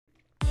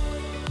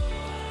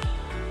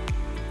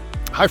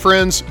Hi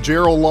friends,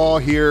 Gerald Law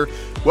here.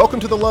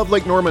 Welcome to the Love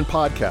Lake Norman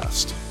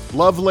podcast.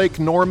 Love Lake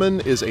Norman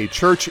is a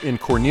church in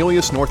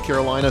Cornelius, North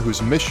Carolina,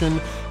 whose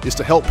mission is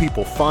to help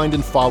people find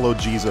and follow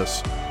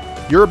Jesus.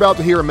 You're about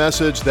to hear a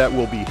message that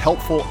will be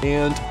helpful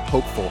and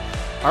hopeful.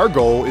 Our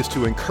goal is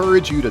to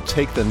encourage you to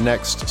take the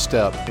next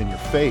step in your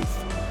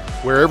faith.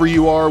 Wherever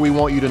you are, we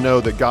want you to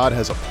know that God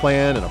has a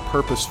plan and a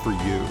purpose for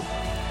you.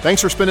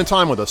 Thanks for spending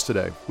time with us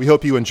today. We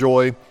hope you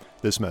enjoy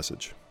this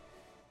message.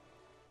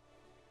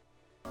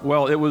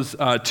 Well, it was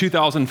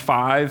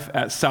 2005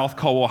 at South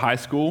Caldwell High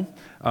School.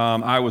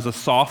 I was a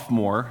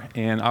sophomore,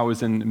 and I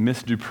was in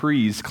Miss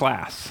Dupree's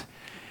class.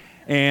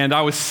 And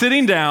I was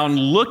sitting down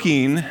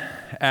looking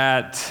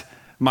at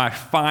my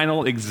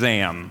final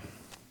exam.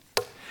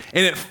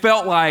 And it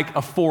felt like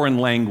a foreign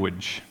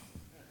language,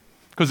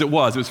 because it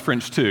was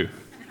French too.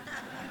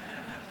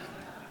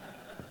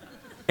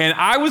 And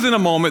I was in a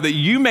moment that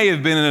you may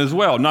have been in as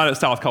well, not at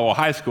South Caldwell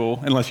High School,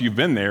 unless you've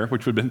been there,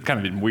 which would have been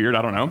kind of weird,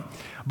 I don't know.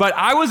 But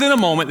I was in a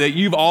moment that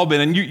you've all been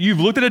in.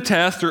 You've looked at a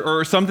test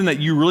or something that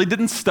you really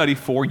didn't study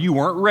for, you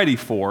weren't ready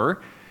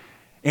for,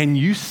 and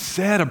you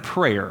said a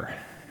prayer.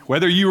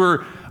 Whether you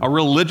were a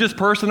religious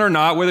person or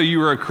not, whether you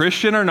were a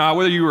Christian or not,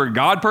 whether you were a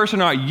God person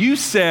or not, you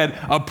said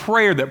a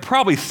prayer that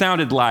probably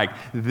sounded like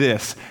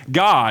this: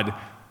 God,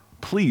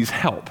 please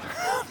help.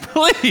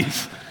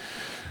 Please.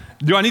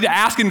 Do I need to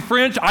ask in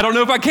French? I don't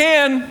know if I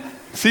can.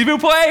 S'il vous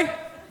plaît?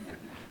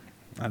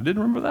 I didn't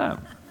remember that.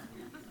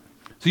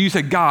 So you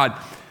said, God,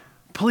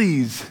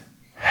 please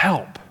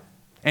help.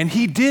 And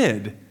he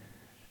did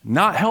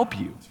not help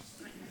you.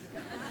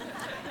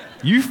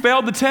 You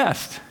failed the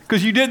test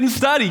because you didn't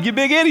study, you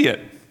big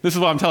idiot. This is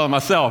what I'm telling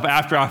myself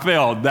after I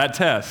failed that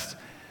test.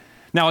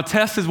 Now, a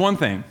test is one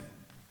thing.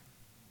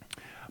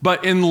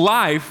 But in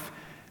life,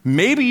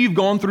 maybe you've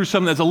gone through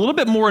something that's a little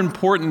bit more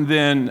important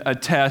than a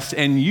test,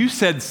 and you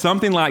said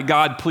something like,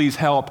 God, please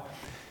help,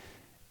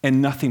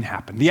 and nothing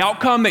happened. The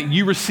outcome that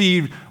you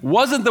received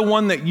wasn't the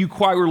one that you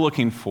quite were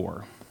looking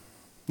for.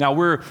 Now,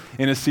 we're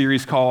in a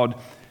series called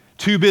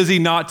Too Busy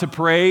Not to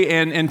Pray,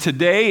 and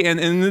today, and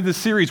in this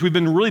series, we've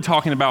been really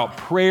talking about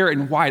prayer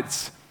and why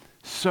it's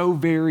so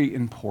very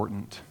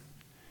important.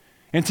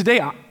 And today,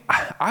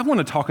 I want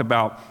to talk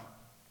about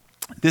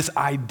this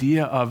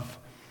idea of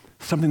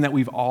something that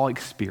we've all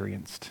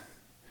experienced,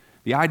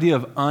 the idea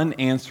of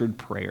unanswered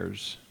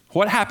prayers.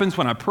 What happens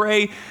when I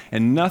pray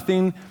and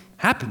nothing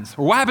happens?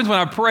 Or what happens when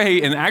I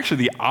pray and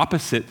actually the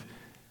opposite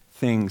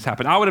things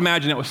happen? I would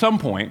imagine at some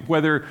point,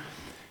 whether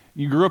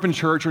you grew up in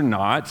church or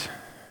not,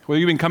 whether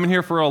you've been coming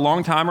here for a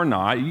long time or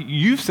not,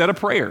 you've said a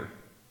prayer.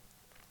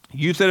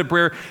 You've said a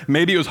prayer.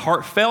 Maybe it was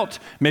heartfelt.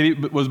 Maybe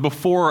it was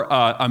before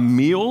a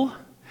meal.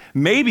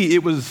 Maybe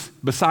it was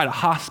beside a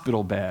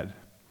hospital bed.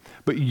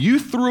 But you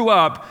threw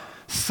up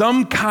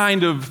some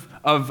kind of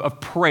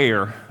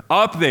prayer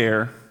up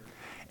there,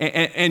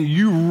 and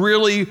you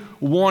really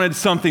wanted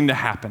something to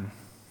happen.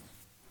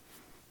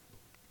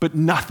 But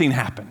nothing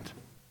happened.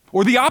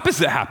 Or the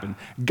opposite happened.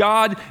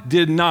 God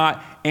did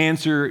not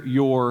answer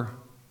your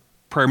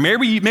prayer.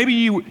 Maybe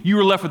you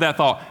were left with that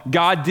thought: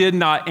 God did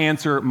not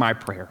answer my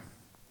prayer.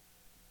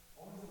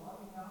 Oh, he's a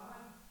loving God.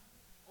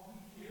 Oh,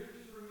 he cares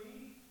for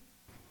me.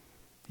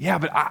 Yeah,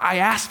 but I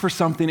asked for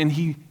something and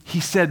he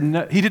said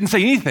no. He didn't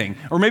say anything.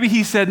 Or maybe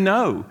he said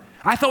no.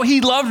 I thought he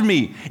loved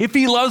me. If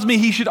he loves me,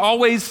 he should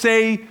always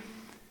say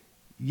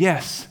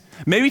yes.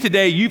 Maybe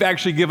today you've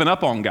actually given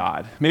up on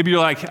God. Maybe you're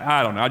like,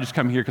 I don't know, I just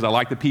come here because I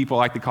like the people,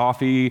 I like the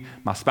coffee,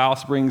 my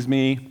spouse brings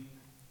me.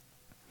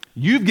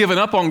 You've given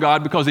up on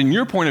God because in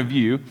your point of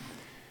view,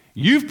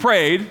 you've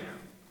prayed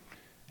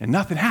and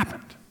nothing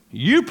happened.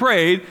 You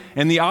prayed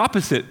and the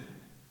opposite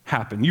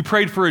happened. You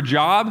prayed for a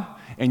job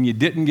and you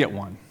didn't get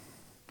one.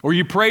 Or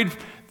you prayed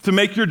to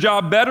make your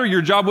job better,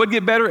 your job would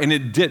get better, and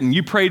it didn't.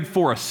 You prayed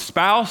for a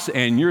spouse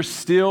and you're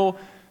still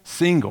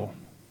single.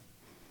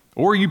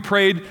 Or you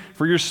prayed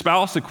for your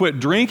spouse to quit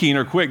drinking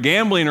or quit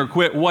gambling or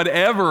quit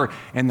whatever,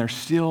 and they're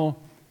still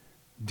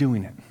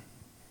doing it.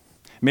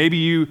 Maybe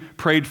you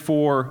prayed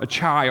for a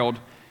child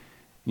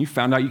and you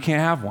found out you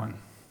can't have one.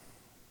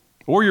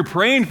 Or you're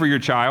praying for your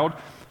child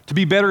to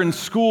be better in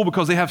school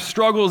because they have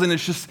struggles and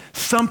it's just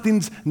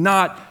something's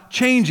not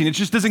changing. It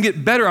just doesn't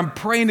get better. I'm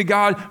praying to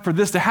God for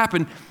this to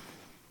happen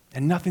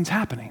and nothing's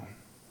happening.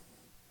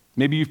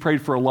 Maybe you've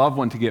prayed for a loved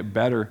one to get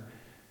better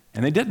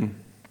and they didn't.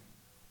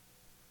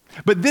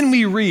 But then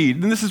we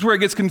read, and this is where it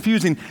gets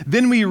confusing,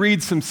 then we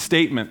read some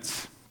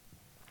statements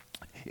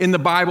in the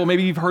Bible.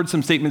 Maybe you've heard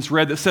some statements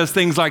read that says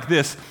things like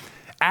this: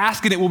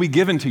 ask and it will be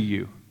given to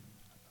you.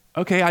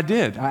 Okay, I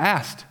did. I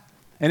asked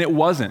and it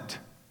wasn't.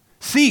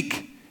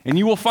 Seek and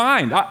you will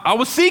find. I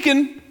was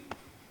seeking,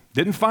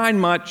 didn't find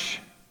much.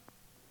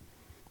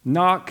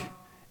 Knock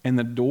and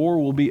the door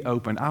will be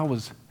open. I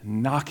was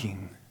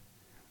knocking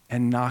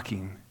and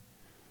knocking,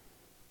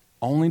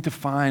 only to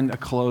find a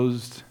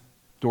closed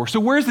door. So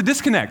where's the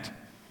disconnect?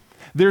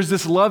 There's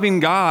this loving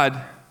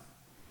God,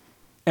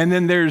 and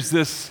then there's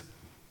this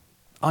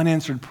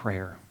unanswered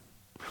prayer.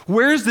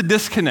 Where's the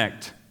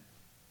disconnect?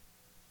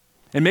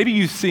 And maybe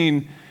you've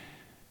seen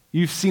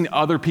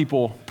other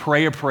people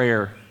pray a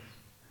prayer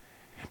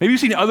Maybe you've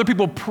seen other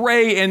people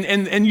pray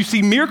and you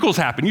see miracles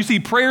happen. You see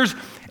prayers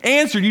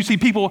answered. You see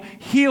people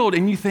healed,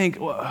 and you think,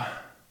 well,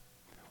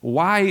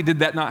 why did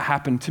that not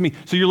happen to me?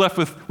 So you're left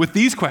with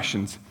these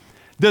questions.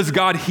 Does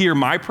God hear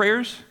my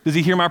prayers? Does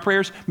he hear my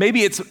prayers?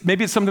 Maybe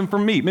it's something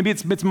from me. Maybe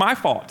it's my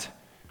fault.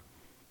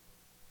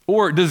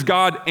 Or does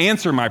God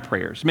answer my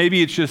prayers?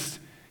 Maybe it's just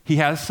he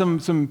has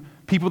some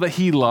people that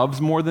he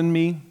loves more than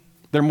me.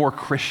 They're more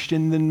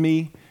Christian than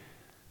me.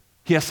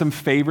 He has some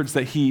favorites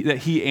that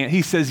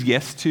he says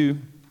yes to.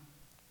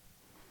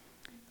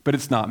 But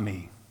it's not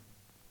me.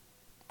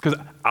 Because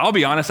I'll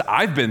be honest,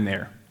 I've been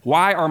there.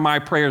 Why are my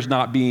prayers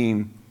not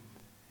being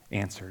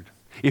answered?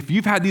 If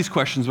you've had these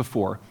questions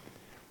before,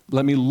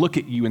 let me look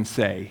at you and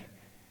say,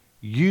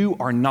 you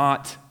are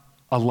not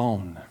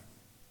alone.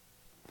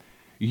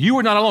 You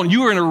are not alone.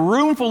 You are in a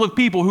room full of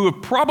people who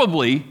have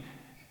probably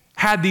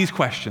had these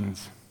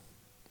questions.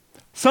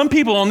 Some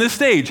people on this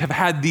stage have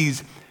had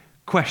these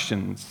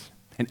questions.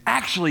 And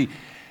actually,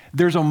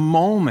 there's a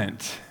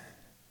moment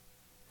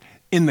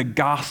in the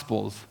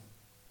Gospels,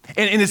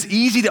 and it's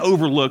easy to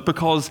overlook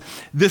because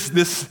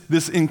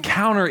this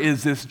encounter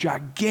is this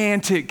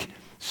gigantic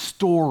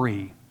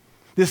story,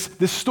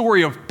 this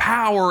story of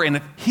power and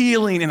of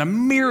healing and a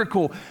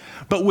miracle,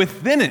 but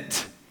within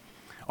it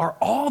are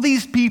all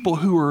these people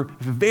who are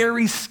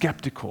very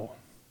skeptical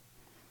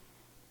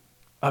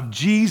of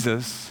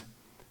Jesus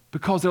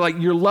because they're like,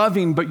 you're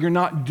loving, but you're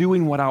not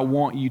doing what I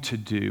want you to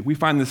do. We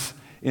find this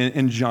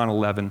in John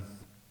 11.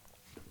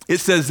 It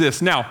says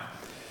this, now,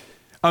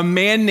 a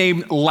man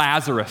named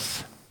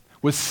Lazarus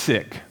was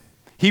sick.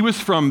 He was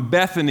from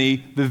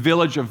Bethany, the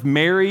village of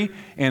Mary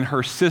and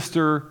her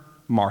sister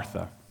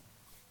Martha.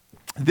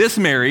 This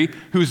Mary,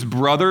 whose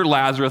brother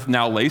Lazarus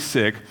now lay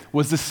sick,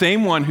 was the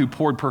same one who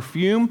poured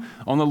perfume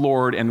on the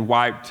Lord and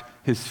wiped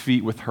his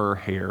feet with her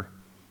hair.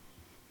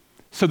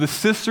 So the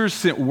sisters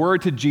sent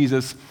word to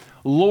Jesus,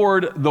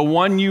 Lord, the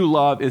one you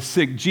love is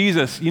sick.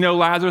 Jesus, you know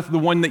Lazarus, the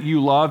one that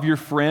you love, your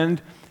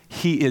friend,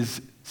 he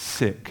is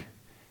sick.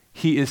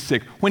 He is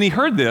sick. When he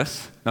heard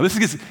this, now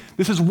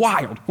this is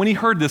wild. When he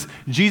heard this,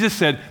 Jesus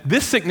said,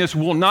 this sickness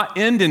will not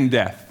end in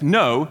death.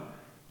 No,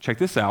 check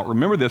this out.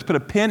 Remember this, put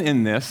a pin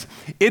in this.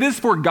 It is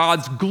for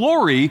God's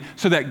glory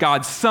so that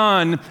God's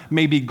Son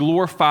may be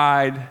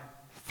glorified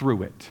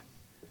through it.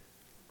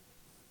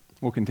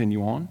 We'll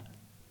continue on.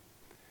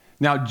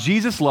 Now,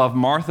 Jesus loved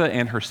Martha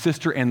and her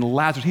sister and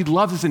Lazarus. He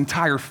loves his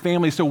entire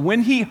family. So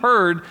when he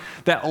heard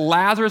that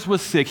Lazarus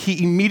was sick,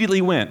 he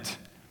immediately went,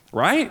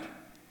 right?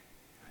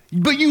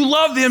 But you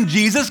love him,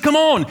 Jesus. Come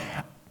on.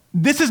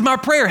 This is my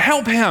prayer.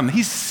 Help him.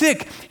 He's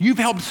sick. You've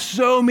helped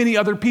so many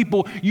other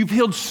people. You've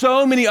healed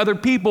so many other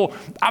people.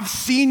 I've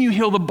seen you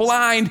heal the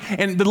blind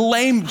and the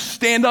lame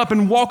stand up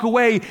and walk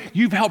away.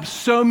 You've helped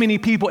so many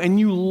people, and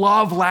you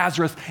love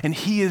Lazarus, and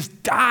he is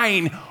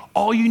dying.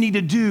 All you need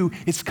to do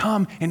is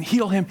come and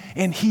heal him,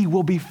 and he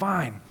will be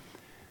fine.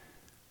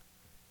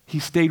 He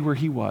stayed where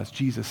he was.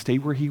 Jesus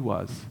stayed where he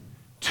was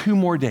 2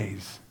 more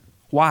days.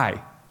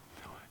 Why?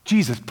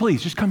 Jesus,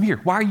 please, just come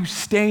here. Why are you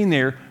staying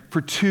there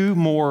for 2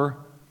 more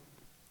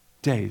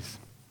days?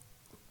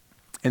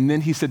 And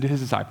then he said to his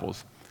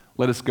disciples,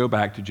 let us go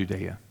back to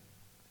Judea.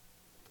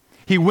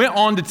 He went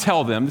on to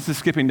tell them, this is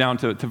skipping down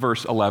to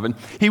verse 11.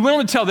 He went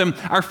on to tell them,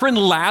 our friend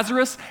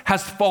Lazarus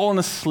has fallen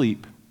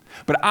asleep,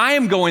 but I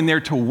am going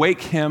there to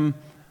wake him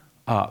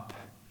up.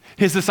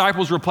 His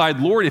disciples replied,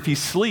 Lord, if he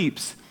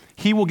sleeps,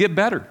 he will get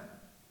better.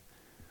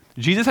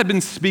 Jesus had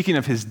been speaking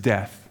of his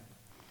death,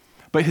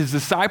 but his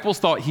disciples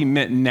thought he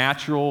meant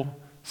natural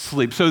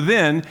sleep. So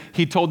then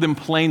he told them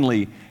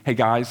plainly, hey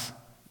guys,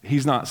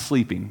 he's not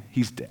sleeping,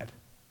 he's dead.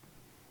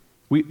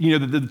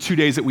 The 2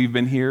 days that we've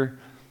been here,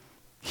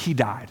 he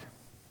died.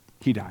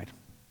 He died.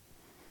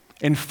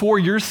 And for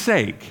your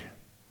sake,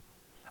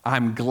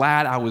 I'm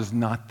glad I was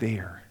not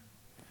there.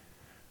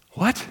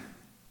 What?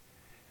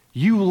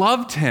 You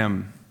loved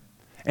him,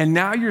 and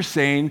now you're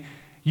saying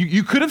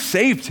you could have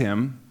saved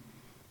him.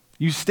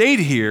 You stayed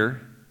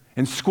here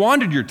and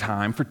squandered your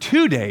time for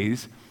 2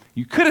 days.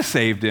 You could have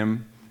saved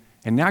him,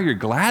 and now you're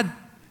glad?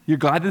 You're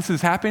glad this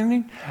is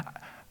happening?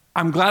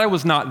 I'm glad I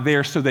was not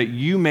there so that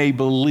you may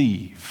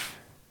believe.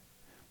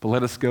 But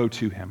let us go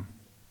to him.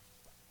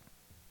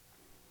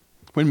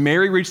 When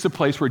Mary reached the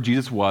place where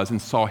Jesus was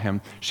and saw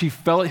him, she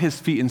fell at his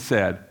feet and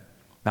said,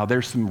 now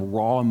there's some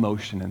raw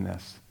emotion in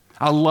this.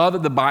 I love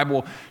that the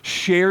Bible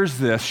shares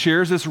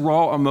this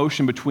raw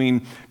emotion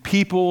between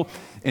people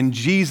and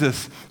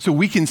Jesus so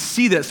we can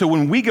see that. So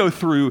when we go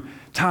through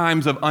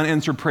times of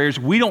unanswered prayers,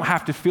 we don't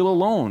have to feel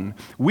alone.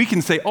 We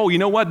can say, oh, you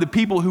know what? The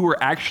people who were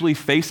actually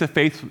face to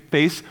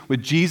face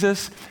with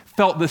Jesus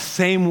felt the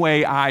same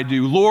way I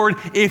do. Lord,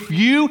 if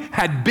you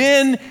had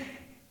been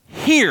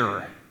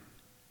here,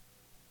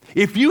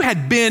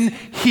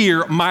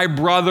 my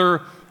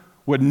brother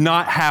would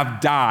not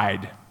have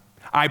died.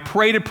 I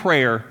prayed a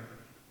prayer.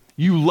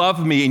 You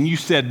loved me, and you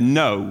said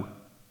no.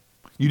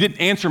 You didn't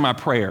answer my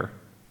prayer.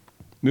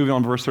 Moving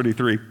on to verse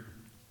 33.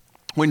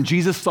 When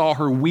Jesus saw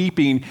her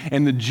weeping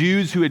and the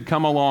Jews who had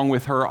come along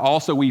with her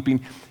also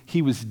weeping,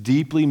 he was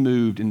deeply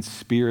moved in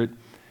spirit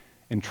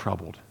and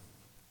troubled.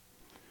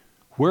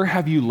 Where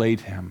have you laid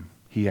him?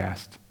 He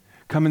asked.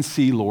 Come and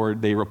see,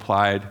 Lord, they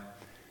replied.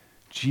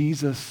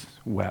 Jesus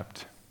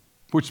wept,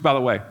 which, by the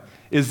way,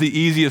 is the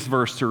easiest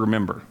verse to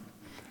remember.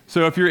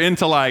 So if you're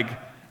into like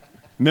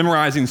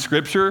memorizing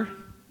scripture,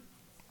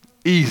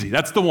 easy,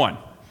 that's the one.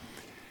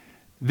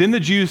 Then the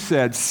Jews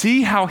said,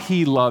 see how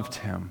he loved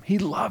him. He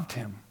loved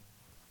him.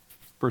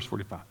 Verse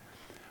 45.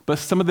 But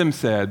some of them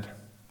said,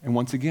 and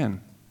once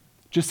again,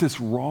 just this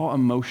raw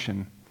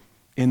emotion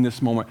in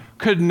this moment,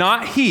 could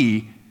not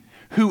he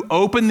who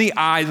opened the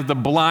eyes of the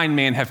blind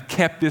man have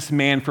kept this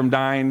man from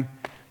dying?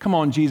 Come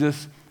on,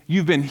 Jesus.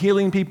 You've been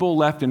healing people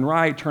left and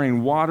right,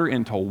 turning water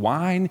into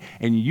wine,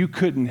 and you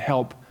couldn't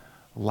help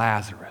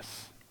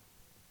Lazarus.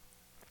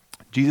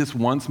 Jesus,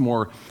 once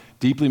more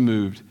deeply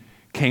moved,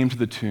 came to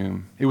the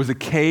tomb. It was a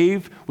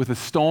cave with a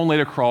stone laid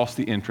across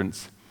the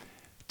entrance.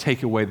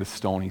 Take away the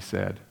stone, he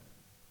said.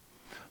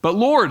 But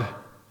Lord,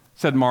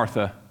 said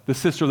Martha, the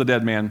sister of the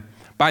dead man,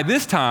 by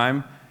this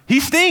time, he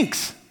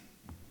stinks.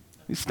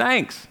 He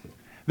stinks.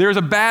 There is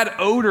a bad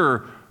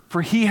odor,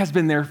 for he has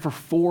been there for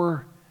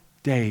 4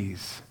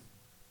 days.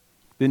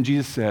 Then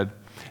Jesus said,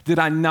 did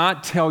I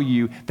not tell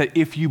you that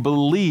if you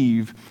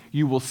believe,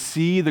 you will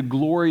see the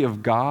glory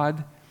of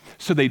God?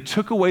 So they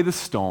took away the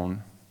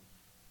stone.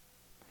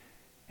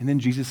 And then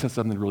Jesus said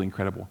something really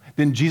incredible.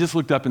 Then Jesus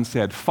looked up and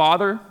said,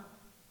 Father,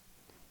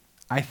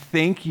 I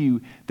thank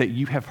you that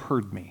you have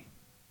heard me.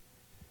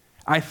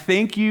 I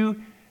thank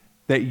you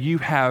that you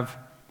have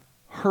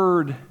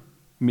heard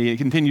me. It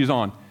continues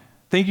on.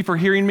 Thank you for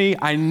hearing me.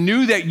 I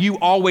knew that you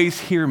always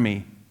hear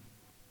me.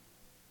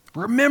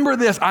 Remember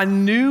this. I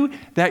knew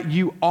that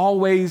you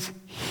always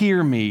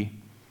hear me.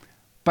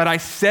 But I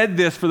said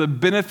this for the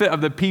benefit of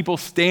the people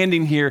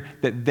standing here,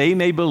 that they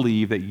may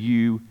believe that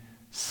you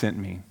sent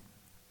me.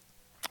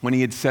 When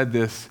he had said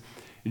this,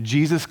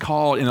 Jesus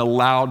called in a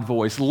loud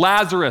voice,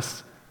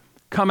 Lazarus,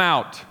 come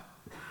out.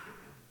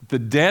 The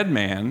dead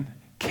man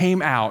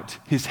came out,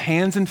 his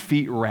hands and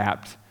feet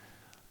wrapped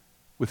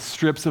with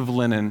strips of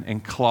linen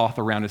and cloth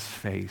around his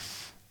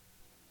face.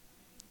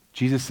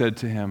 Jesus said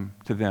to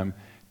them,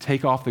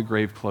 take off the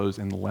grave clothes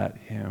and let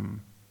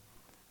him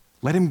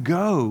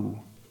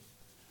go.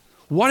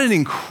 What an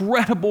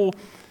incredible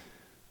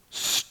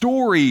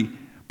story.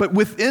 But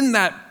within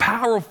that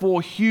powerful,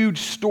 huge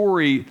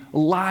story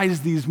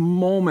lies these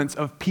moments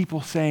of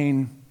people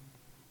saying,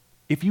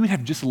 if you would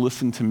have just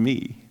listened to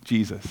me,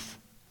 Jesus,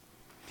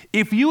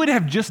 if you would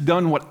have just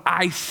done what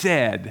I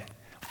said,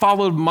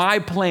 followed my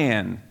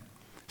plan,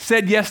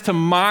 said yes to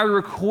my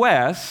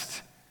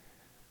request,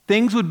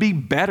 things would be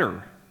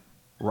better,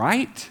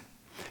 right?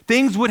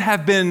 Things would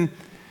have been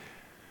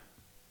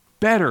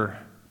better.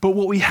 But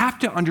what we have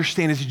to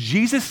understand is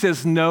Jesus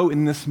says no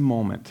in this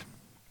moment.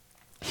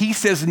 He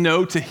says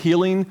no to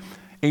healing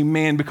a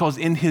man because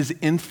in his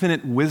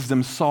infinite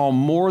wisdom saw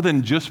more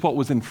than just what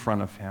was in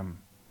front of him.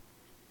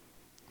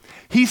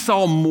 He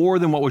saw more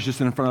than what was just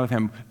in front of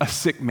him, a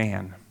sick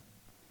man.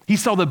 He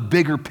saw the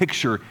bigger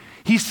picture.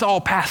 He saw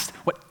past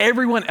what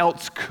everyone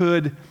else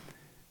could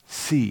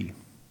see.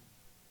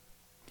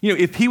 You know,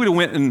 if he would have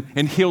went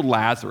and healed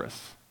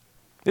Lazarus,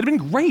 it'd have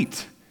been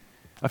great.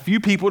 A few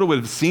people would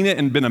have seen it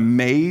and been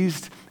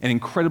amazed and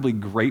incredibly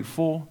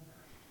grateful.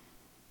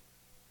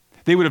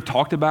 They would have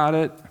talked about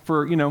it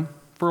for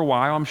a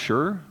while, I'm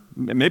sure.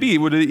 Maybe it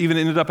would have even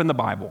ended up in the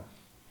Bible.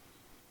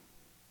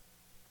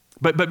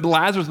 But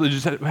Lazarus would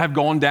just have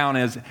gone down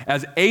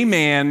as a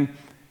man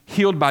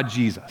healed by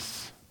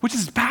Jesus, which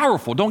is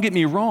powerful, don't get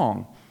me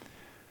wrong.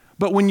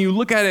 But when you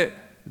look at it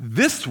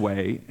this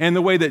way and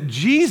the way that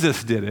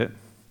Jesus did it,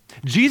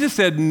 Jesus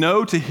said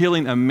no to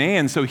healing a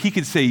man so he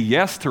could say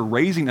yes to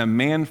raising a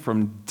man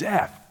from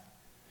death.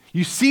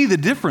 You see the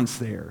difference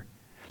there.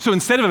 So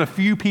instead of a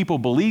few people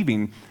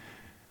believing,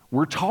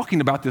 we're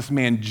talking about this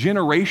man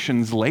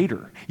generations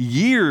later,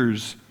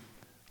 years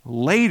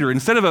later.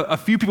 Instead of a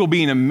few people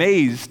being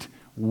amazed,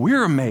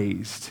 we're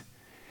amazed.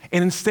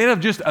 And instead of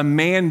just a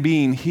man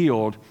being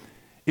healed,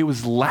 it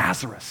was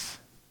Lazarus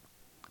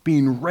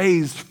being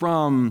raised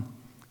from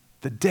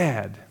the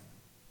dead.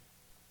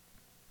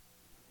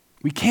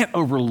 We can't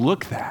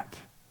overlook that.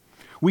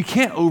 We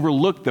can't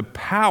overlook the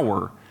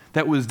power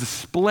that was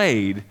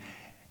displayed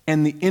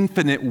and the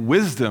infinite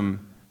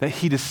wisdom that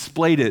he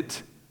displayed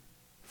it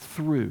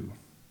through.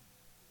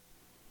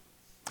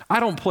 I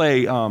don't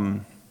play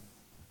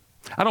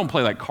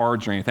like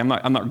cards or anything.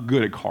 I'm not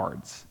good at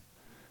cards.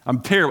 I'm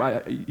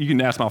terrible. You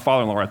can ask my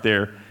father-in-law right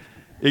there.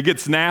 It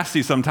gets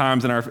nasty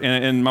sometimes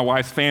in my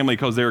wife's family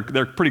because they're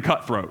pretty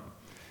cutthroat.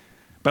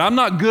 But I'm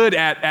not good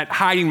at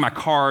hiding my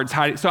cards.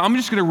 So I'm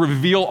just going to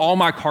reveal all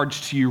my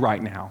cards to you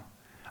right now.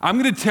 I'm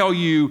going to tell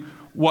you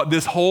what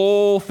this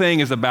whole thing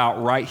is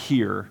about right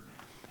here.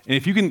 And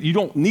if you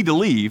don't need to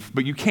leave,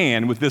 but you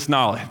can with this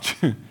knowledge.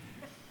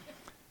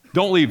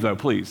 Don't leave though,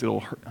 please.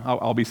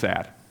 I'll be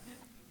sad.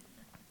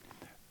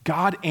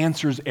 God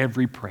answers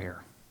every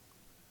prayer.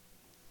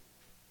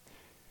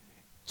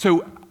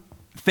 So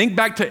think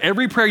back to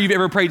every prayer you've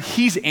ever prayed.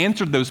 He's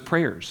answered those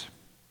prayers.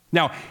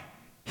 Now,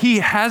 he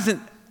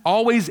hasn't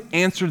always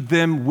answered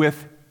them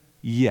with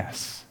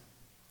yes.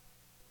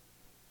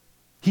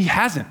 He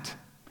hasn't,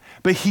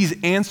 but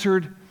he's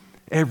answered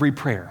every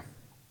prayer.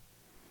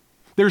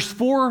 There's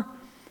 4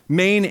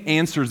 main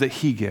answers that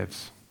he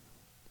gives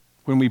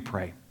when we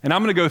pray, and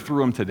I'm going to go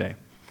through them today.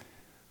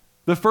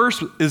 The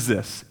first is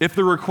this: if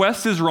the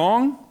request is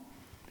wrong,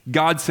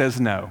 God says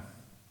no.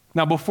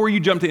 Now, before you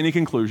jump to any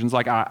conclusions,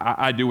 like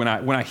I do when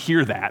I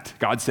hear that,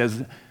 God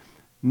says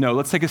no,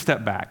 let's take a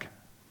step back.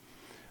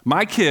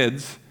 My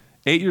kids,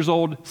 8 years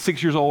old,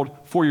 6 years old,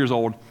 4 years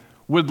old,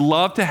 would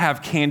love to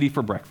have candy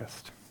for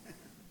breakfast.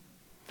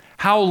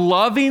 How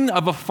loving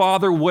of a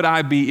father would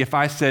I be if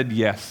I said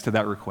yes to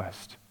that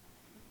request?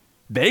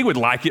 They would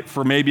like it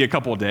for maybe a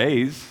couple of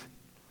days.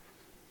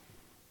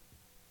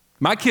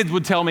 My kids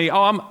would tell me,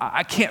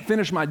 I can't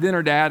finish my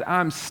dinner, Dad.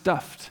 I'm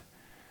stuffed.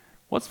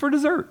 What's for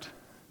dessert?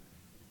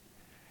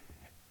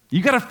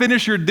 You got to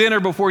finish your dinner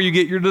before you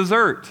get your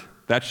dessert.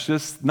 That's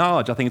just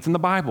knowledge. I think it's in the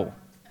Bible.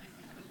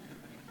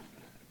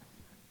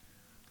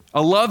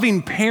 A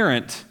loving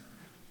parent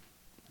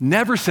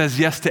never says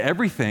yes to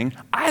everything.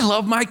 I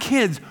love my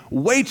kids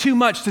way too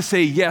much to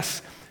say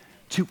yes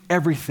to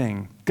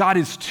everything. God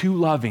is too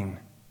loving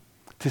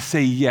to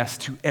say yes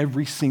to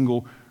every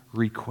single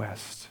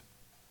request.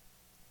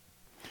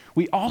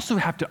 We also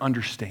have to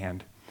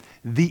understand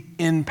the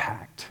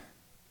impact.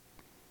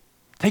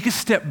 Take a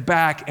step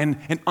back and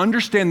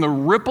understand the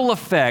ripple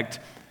effect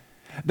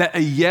that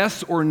a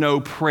yes or no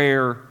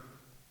prayer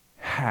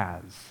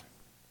has.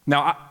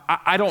 Now,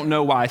 I don't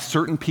know why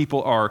certain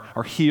people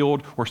are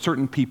healed or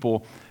certain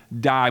people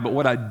die, but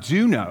what I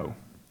do know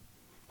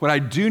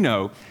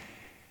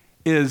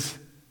is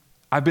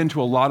I've been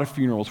to a lot of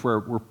funerals where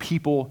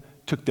people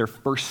took their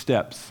first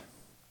steps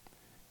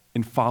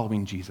in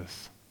following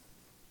Jesus.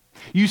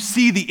 You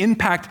see the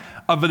impact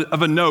of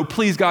a no,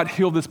 please God,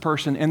 heal this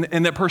person,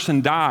 and that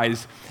person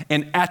dies,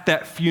 and at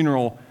that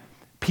funeral,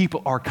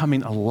 people are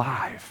coming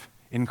alive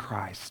in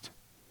Christ.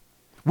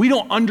 We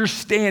don't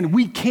understand,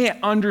 we can't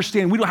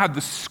understand, we don't have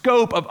the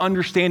scope of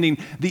understanding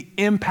the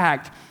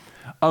impact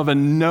of a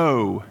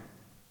no.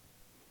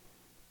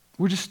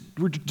 We're just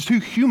too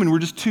human, we're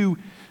just too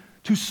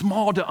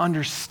small to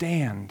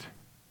understand.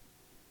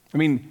 I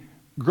mean,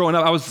 growing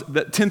up, I was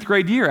the 10th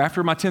grade year.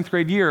 After my 10th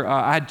grade year,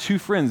 I had 2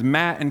 friends,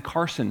 Matt and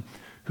Carson,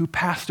 who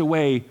passed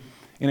away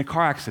in a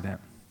car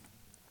accident.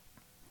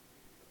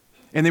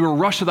 And they were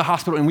rushed to the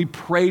hospital, and we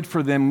prayed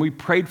for them, and we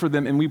prayed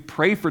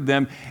for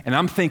them. And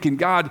I'm thinking,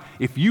 God,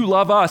 if you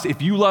love us,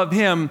 if you love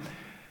him,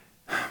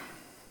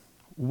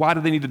 why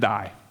do they need to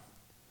die?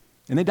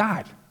 And they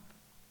died,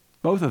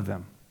 both of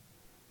them.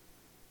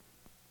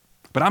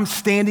 But I'm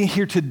standing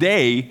here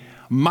today,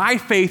 my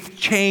faith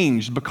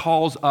changed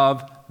because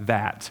of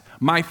that.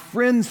 My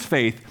friend's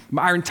faith,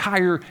 our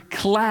entire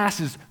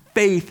class's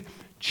faith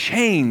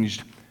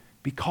changed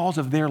because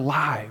of their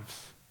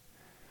lives.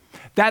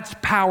 That's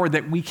power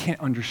that we can't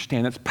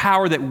understand. That's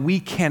power that we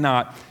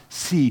cannot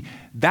see.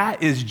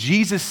 That is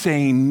Jesus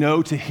saying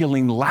no to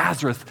healing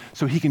Lazarus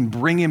so he can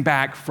bring him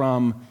back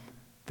from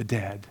the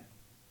dead.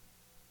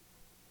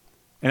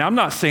 And I'm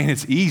not saying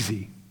it's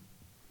easy.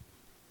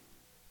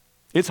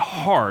 It's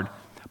hard,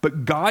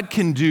 but God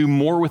can do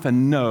more with a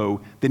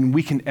no than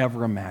we can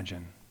ever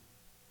imagine.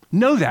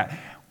 Know that.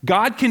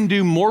 God can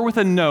do more with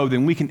a no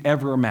than we can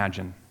ever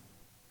imagine.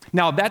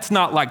 Now, that's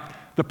not like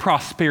the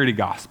prosperity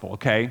gospel,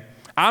 okay?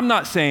 I'm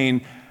not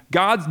saying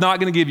God's not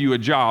going to give you a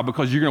job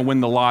because you're going to win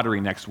the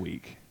lottery next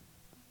week.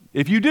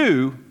 If you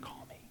do,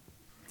 call me.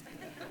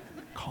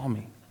 Call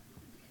me.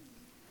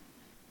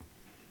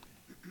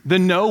 The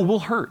no will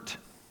hurt.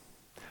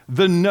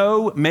 The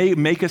no may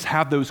make us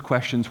have those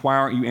questions. Why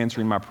aren't you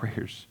answering my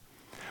prayers?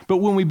 But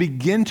when we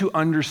begin to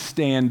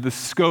understand the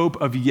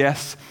scope of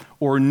yes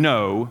or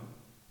no,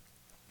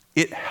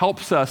 it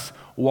helps us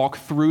walk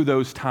through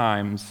those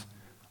times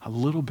a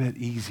little bit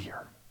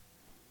easier.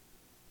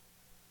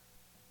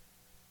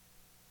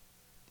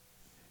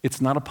 It's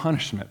not a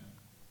punishment.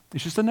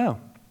 It's just a no.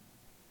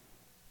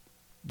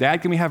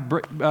 Dad, can we have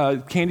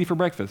candy for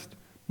breakfast?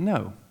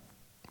 No.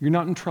 You're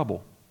not in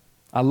trouble.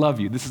 I love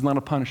you. This is not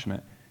a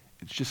punishment.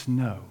 It's just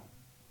no.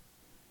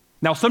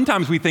 Now,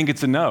 sometimes we think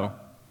it's a no,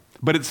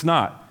 but it's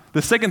not.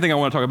 The second thing I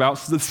want to talk about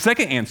is the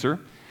second answer.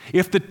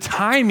 If the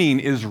timing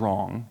is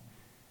wrong,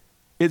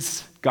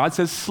 God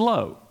says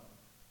slow.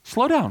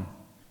 Slow down.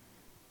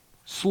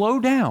 Slow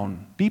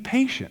down. Be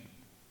patient.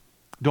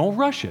 Don't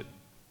rush it.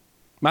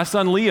 My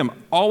son Liam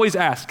always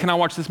asks, can I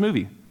watch this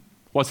movie?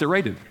 What's it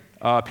rated?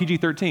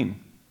 PG-13.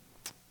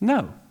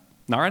 No,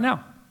 not right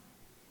now.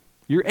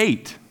 You're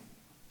 8.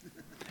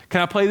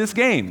 Can I play this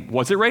game?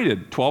 What's it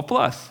rated? 12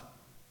 plus.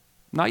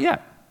 Not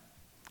yet.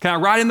 Can I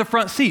ride in the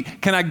front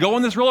seat? Can I go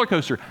on this roller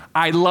coaster?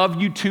 I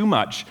love you too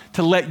much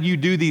to let you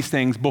do these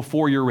things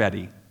before you're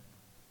ready.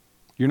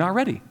 You're not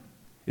ready.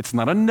 It's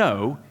not a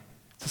no,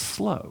 it's a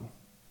slow.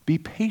 Be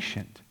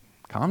patient.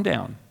 Calm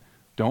down.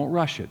 Don't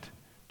rush it.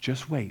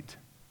 Just wait.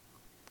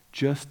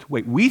 Just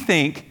wait. We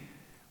think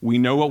we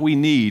know what we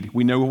need.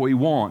 We know what we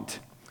want.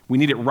 We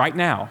need it right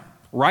now.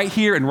 Right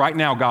here and right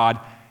now, God.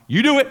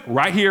 You do it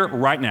right here,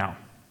 right now.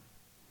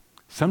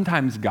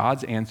 Sometimes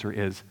God's answer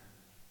is,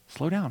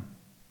 slow down.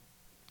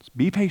 Just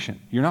be patient.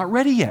 You're not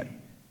ready yet.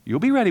 You'll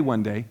be ready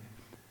one day,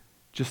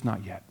 just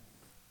not yet.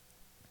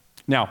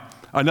 Now,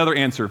 another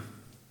answer.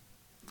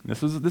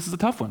 This is a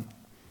tough one.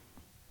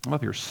 I'm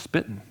up here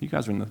spitting. You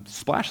guys are in the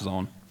splash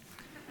zone.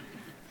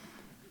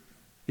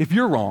 If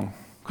you're wrong,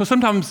 because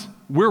sometimes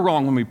we're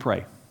wrong when we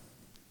pray.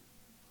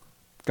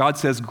 God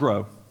says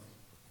grow.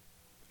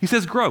 He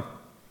says grow.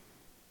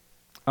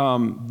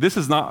 This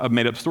is not a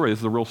made-up story. This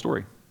is a real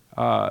story.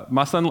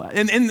 My son,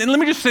 and let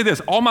me just say this.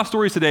 All my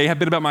stories today have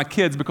been about my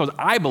kids because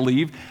I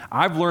believe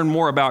I've learned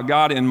more about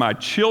God and my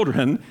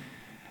children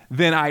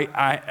than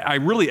I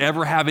really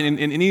ever have in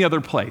any other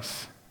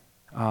place.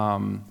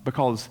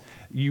 Because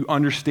you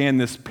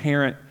understand this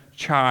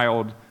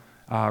parent-child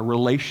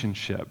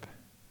relationship.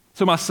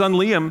 So my son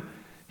Liam,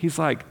 he's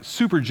like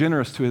super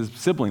generous to his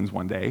siblings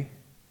one day.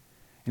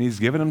 And he's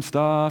giving them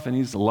stuff, and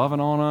he's loving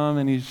on them,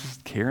 and he's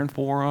just caring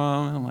for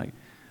them. And I'm like,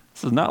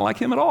 this is not like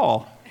him at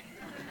all.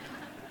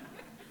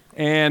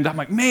 And I'm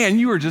like, man,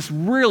 you are just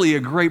really a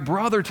great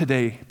brother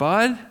today,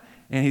 bud.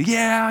 And he,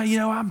 yeah,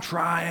 I'm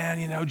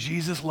trying.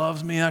 Jesus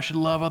loves me. I should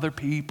love other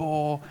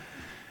people.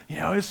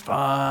 It's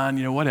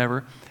fun,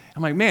 whatever.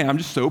 I'm like, man, I'm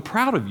just so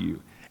proud of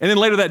you. And then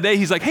later that day,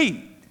 he's like, hey,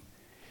 you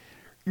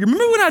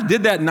remember when I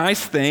did that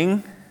nice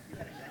thing?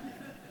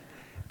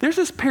 There's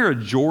this pair of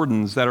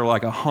Jordans that are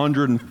like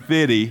 $150.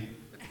 Do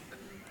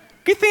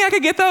you think I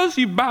could get those?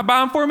 You buy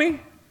them for me? I'm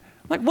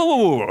like,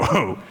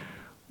 whoa.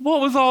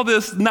 What was all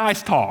this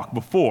nice talk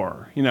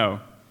before?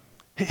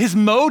 His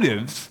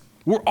motives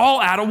were all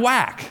out of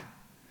whack.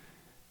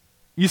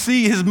 You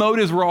see, his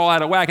motives were all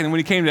out of whack. And when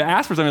he came to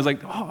ask for something, I was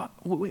like, oh,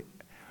 wait,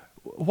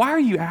 why are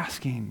you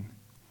asking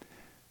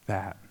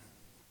that?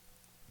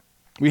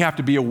 We have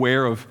to be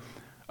aware of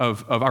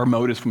our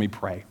motives when we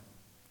pray.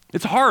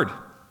 It's hard.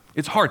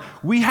 It's hard.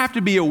 We have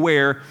to be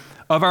aware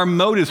of our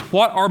motives.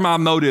 What are my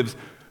motives?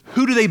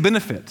 Who do they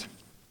benefit?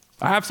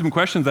 I have some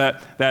questions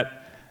that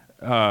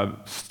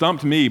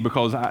stumped me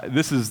because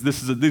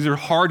these are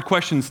hard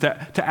questions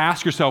to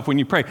ask yourself when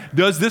you pray.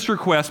 Does this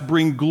request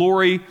bring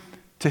glory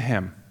to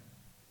Him?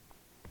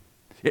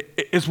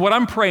 Is what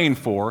I'm praying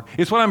for,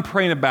 is what I'm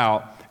praying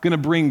about going to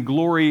bring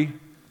glory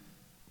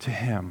to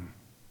Him?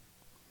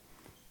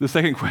 The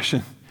second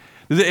question,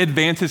 does it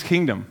advance His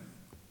kingdom?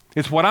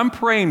 It's what I'm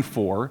praying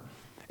for,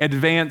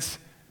 advance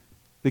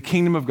the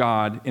kingdom of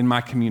God in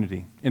my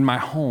community, in my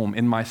home,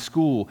 in my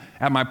school,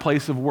 at my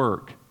place of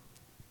work.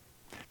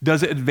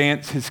 Does it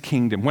advance His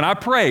kingdom? When I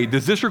pray,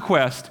 does this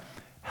request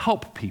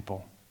help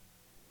people?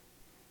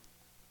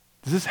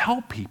 Does this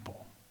help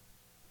people?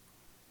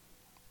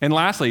 And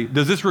lastly,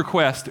 does this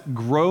request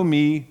grow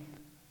me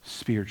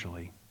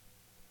spiritually?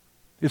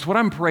 Is what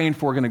I'm praying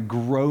for going to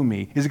grow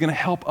me? Is it going to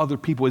help other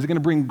people? Is it going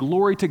to bring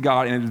glory to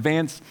God and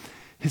advance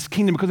His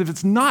kingdom? Because if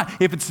it's not,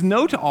 if it's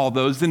no to all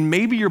those, then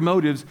maybe your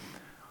motives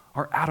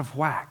are out of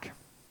whack.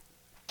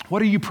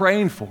 What are you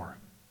praying for?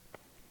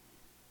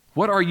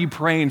 What are you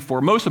praying for?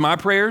 Most of my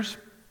prayers,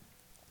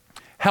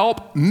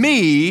 help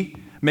me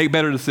make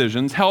better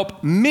decisions,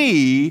 help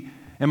me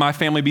and my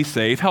family be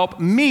safe, help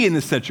me in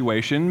this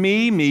situation,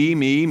 me.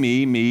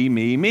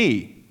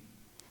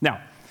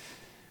 Now,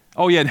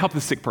 oh yeah, and help the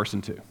sick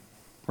person too,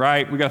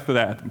 right? We got to throw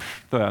that in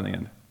the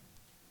end.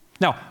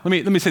 Now, let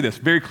me say this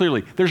very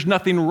clearly. There's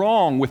nothing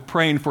wrong with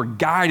praying for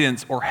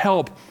guidance or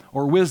help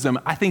or wisdom.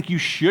 I think you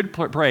should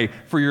pray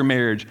for your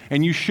marriage,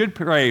 and you should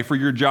pray for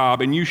your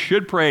job, and you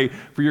should pray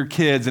for your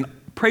kids, and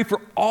pray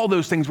for all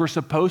those things. We're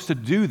supposed to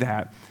do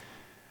that.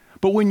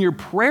 But when your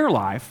prayer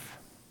life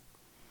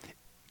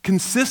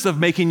consists of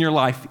making your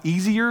life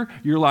easier,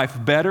 your life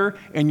better,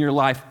 and your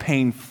life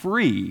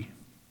pain-free,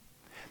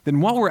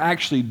 then what we're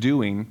actually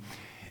doing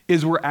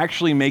is we're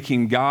actually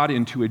making God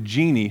into a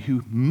genie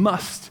who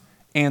must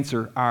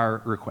answer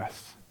our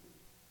requests.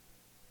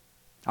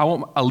 I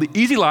want an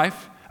easy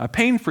life, a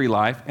pain-free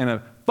life, and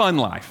a fun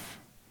life,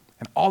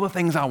 and all the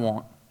things I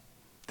want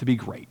to be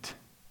great.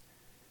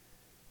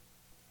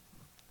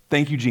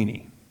 Thank you,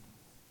 genie.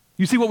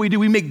 You see what we do?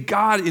 We make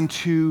God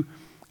into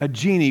a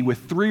genie with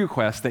 3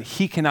 requests that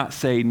He cannot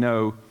say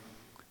no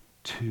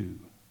to.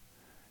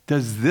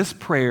 Does this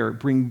prayer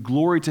bring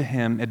glory to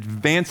Him,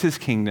 advance His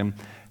kingdom,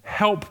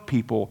 help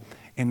people,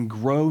 and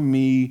grow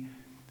me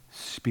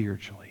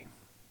spiritually?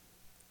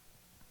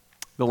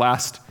 The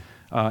last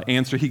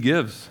answer He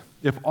gives,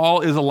 if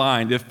all is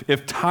aligned,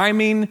 if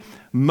timing,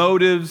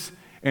 motives,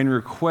 and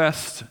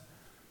requests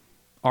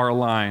are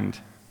aligned,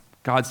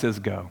 God says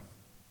go.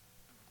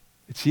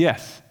 It's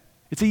yes.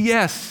 It's a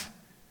yes.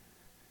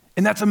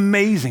 And that's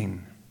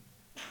amazing.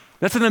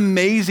 That's an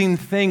amazing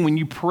thing when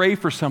you pray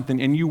for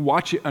something and you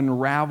watch it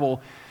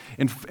unravel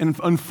and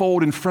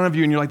unfold in front of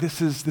you, and you're like,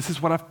 this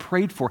is what I've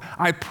prayed for.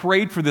 I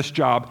prayed for this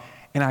job,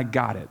 and I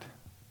got it.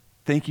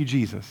 Thank you,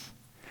 Jesus.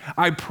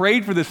 I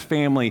prayed for this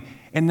family,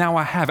 and now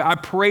I have it. I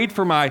prayed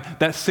for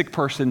that sick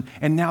person,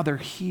 and now they're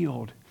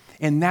healed.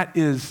 And that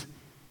is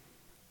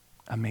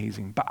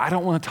amazing. But I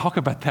don't want to talk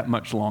about that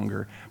much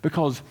longer,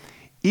 because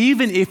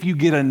even if you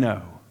get a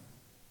no,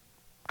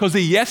 because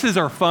the yeses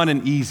are fun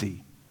and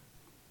easy,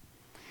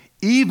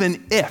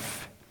 even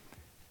if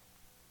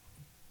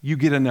you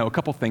get a no, a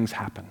couple things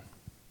happen.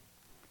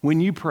 When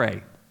you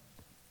pray,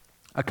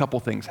 a couple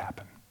things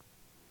happen.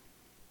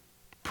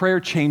 Prayer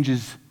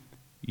changes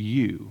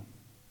you.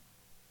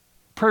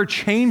 Prayer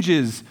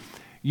changes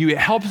you. It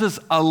helps us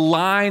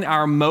align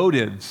our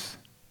motives.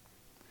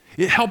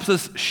 It helps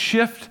us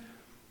shift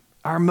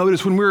our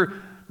motives. When we're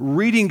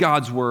reading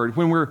God's word,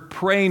 when we're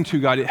praying to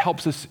God, it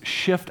helps us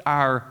shift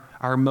our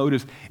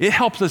motives. It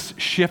helps us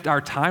shift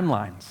our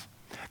timelines.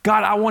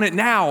 God, I want it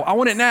now. I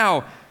want it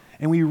now.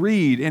 And we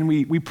read and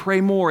we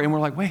pray more and we're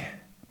like, wait,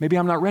 maybe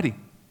I'm not ready.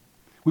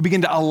 We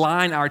begin to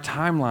align our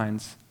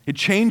timelines. It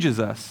changes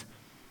us.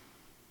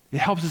 It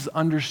helps us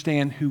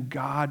understand who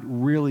God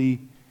really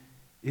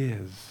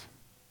is.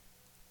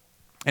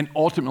 And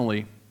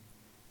ultimately,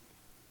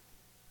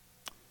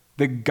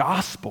 the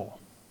gospel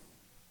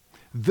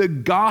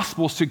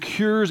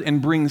secures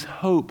and brings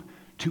hope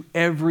to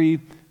every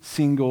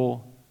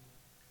single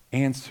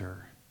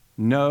answer.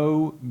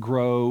 No,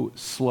 grow,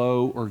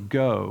 slow, or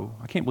go.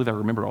 I can't believe I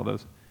remembered all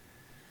those.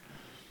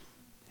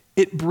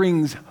 It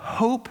brings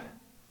hope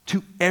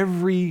to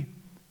every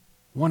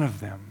one of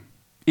them.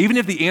 Even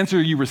if the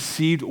answer you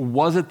received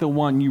wasn't the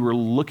one you were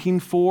looking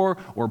for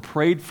or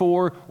prayed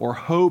for or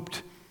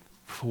hoped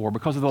for,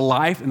 because of the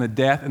life and the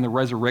death and the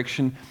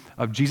resurrection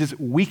of Jesus,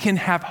 we can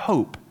have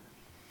hope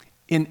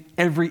in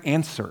every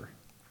answer.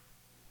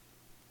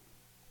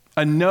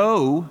 A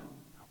no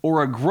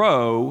or a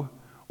grow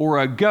or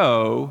a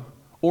go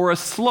or a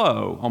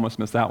slow, almost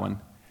missed that one,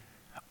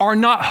 are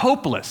not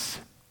hopeless.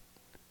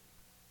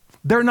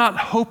 They're not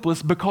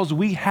hopeless because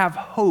we have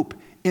hope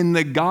in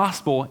the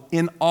gospel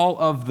in all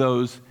of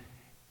those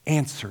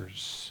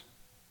answers.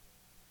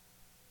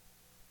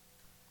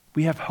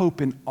 We have hope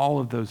in all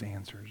of those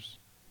answers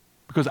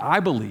because I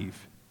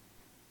believe,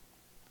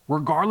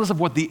 regardless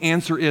of what the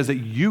answer is that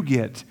you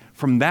get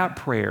from that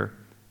prayer,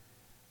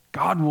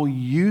 God will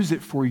use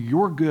it for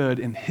your good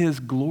and His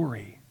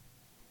glory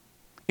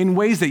in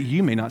ways that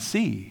you may not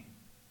see,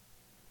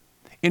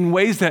 in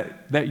ways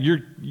that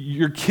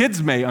your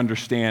kids may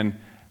understand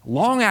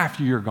long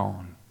after you're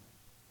gone,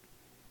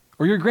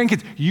 or your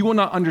grandkids. You will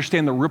not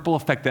understand the ripple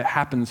effect that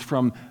happens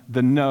from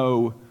the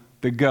no,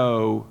 the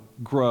go,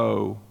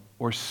 grow,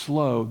 or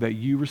slow that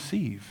you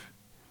receive.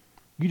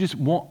 You just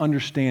won't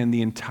understand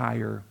the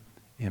entire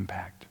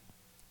impact.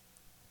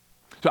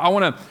 So I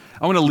want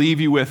to leave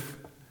you with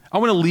something. I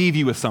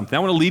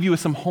want to leave you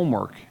with some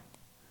homework.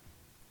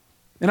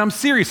 And I'm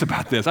serious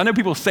about this. I know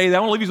people say that. I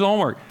want to leave you with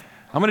homework.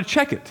 I'm going to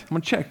check it. I'm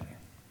going to check.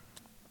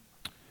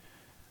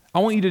 I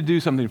want you to do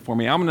something for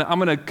me. I'm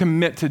going to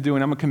commit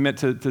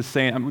to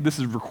saying, this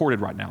is recorded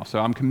right now, so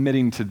I'm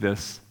committing to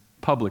this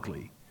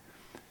publicly.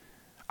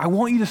 I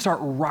want you to start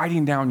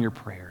writing down your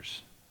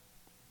prayers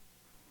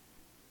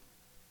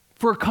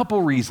for a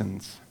couple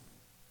reasons.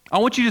 I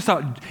want you to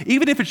start,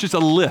 even if it's just a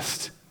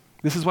list,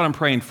 this is what I'm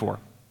praying for.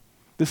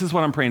 This is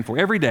what I'm praying for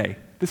every day.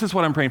 This is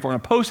what I'm praying for. On a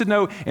Post-it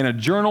note, in a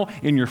journal,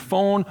 in your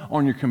phone,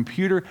 on your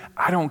computer,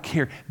 I don't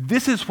care.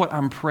 This is what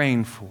I'm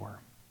praying for.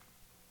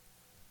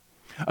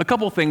 A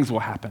couple things will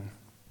happen.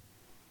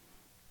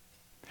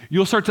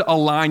 You'll start to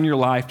align your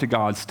life to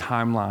God's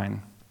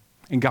timeline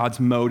and God's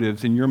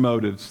motives and your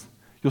motives.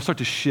 You'll start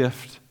to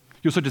shift.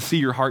 You'll start to see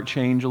your heart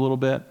change a little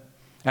bit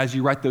as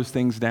you write those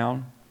things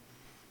down.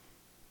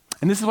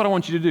 And this is what I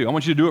want you to do. I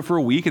want you to do it for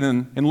a week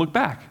and look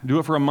back. Do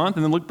it for a month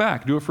and then look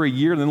back. Do it for a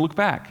year and then look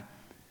back.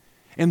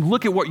 And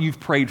look at what you've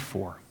prayed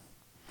for.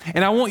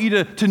 And I want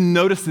you to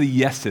notice the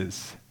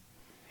yeses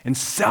and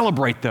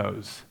celebrate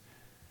those.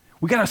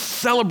 We got to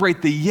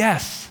celebrate the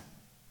yes.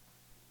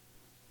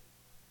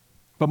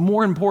 But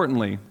more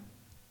importantly,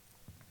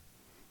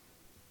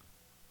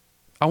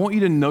 I want you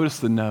to notice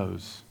the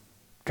no's.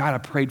 God, I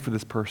prayed for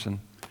this person,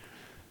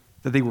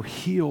 that they were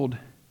healed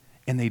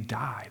and they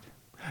died.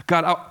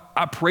 God,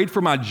 I prayed for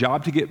my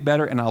job to get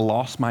better and I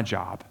lost my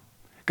job.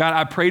 God,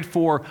 I prayed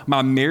for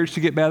my marriage to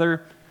get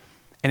better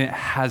and it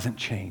hasn't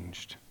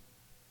changed.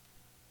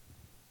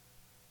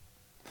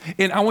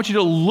 And I want you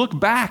to look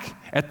back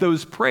at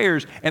those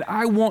prayers and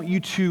I want you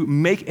to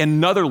make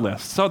another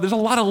list. So there's a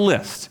lot of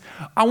lists.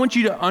 I want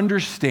you to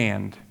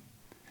understand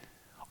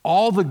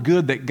all the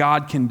good that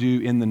God can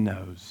do in the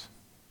no's.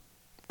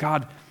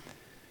 God,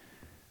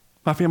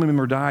 my family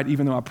member died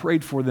even though I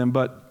prayed for them,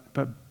 but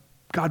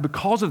God,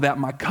 because of that,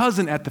 my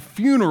cousin at the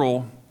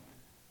funeral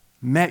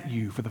met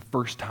you for the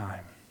first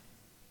time.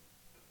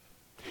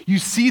 You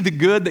see the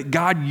good that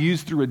God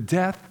used through a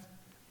death.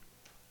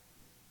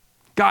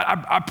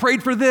 God, I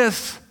prayed for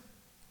this.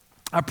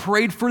 I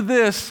prayed for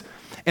this,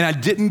 and I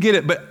didn't get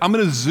it, but I'm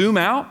going to zoom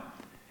out,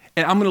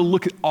 and I'm going to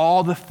look at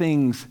all the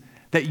things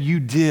that you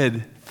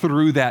did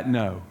through that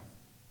no.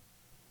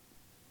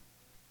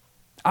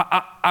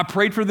 I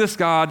prayed for this,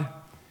 God,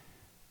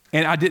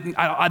 and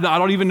I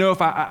don't even know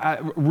if I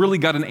really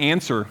got an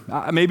answer.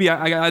 Maybe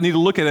I need to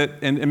look at it,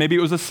 and maybe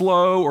it was a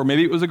slow, or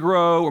maybe it was a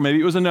grow, or maybe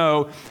it was a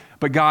no.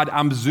 But God,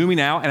 I'm zooming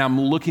out, and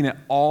I'm looking at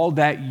all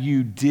that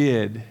you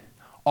did,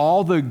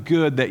 all the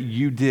good that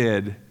you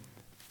did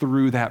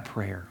through that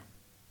prayer.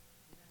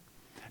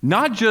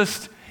 Not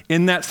just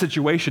in that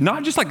situation.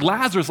 Not just like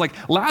Lazarus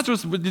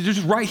was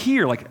just right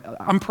here. Like,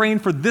 I'm praying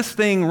for this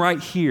thing right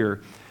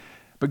here.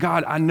 But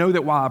God, I know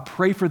that while I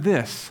pray for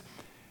this,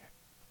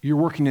 you're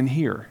working in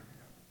here.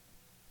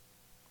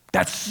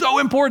 That's so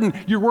important.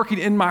 You're working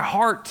in my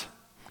heart.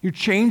 You're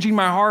changing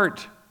my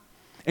heart.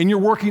 And you're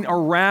working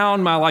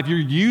around my life. You're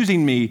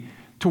using me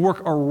to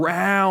work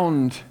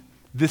around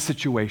this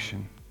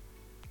situation.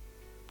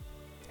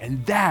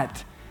 And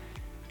that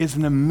is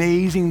an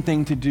amazing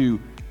thing to do.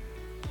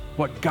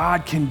 What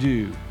God can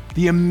do,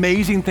 the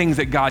amazing things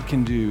that God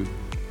can do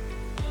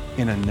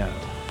in a no.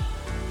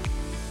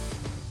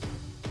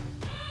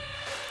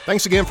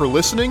 Thanks again for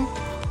listening.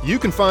 You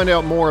can find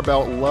out more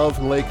about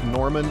Love Lake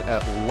Norman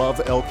at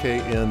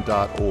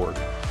lovelkn.org.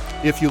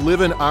 If you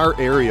live in our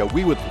area,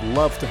 we would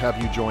love to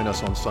have you join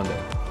us on Sunday.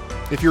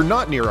 If you're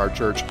not near our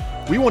church,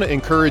 we want to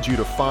encourage you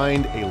to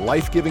find a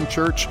life-giving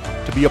church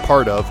to be a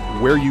part of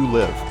where you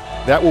live.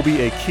 That will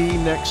be a key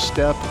next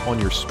step on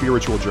your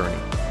spiritual journey.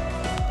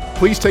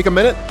 Please take a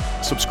minute,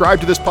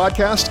 subscribe to this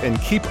podcast, and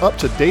keep up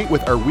to date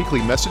with our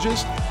weekly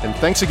messages. And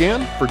thanks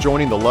again for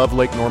joining the Love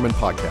Lake Norman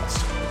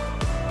podcast.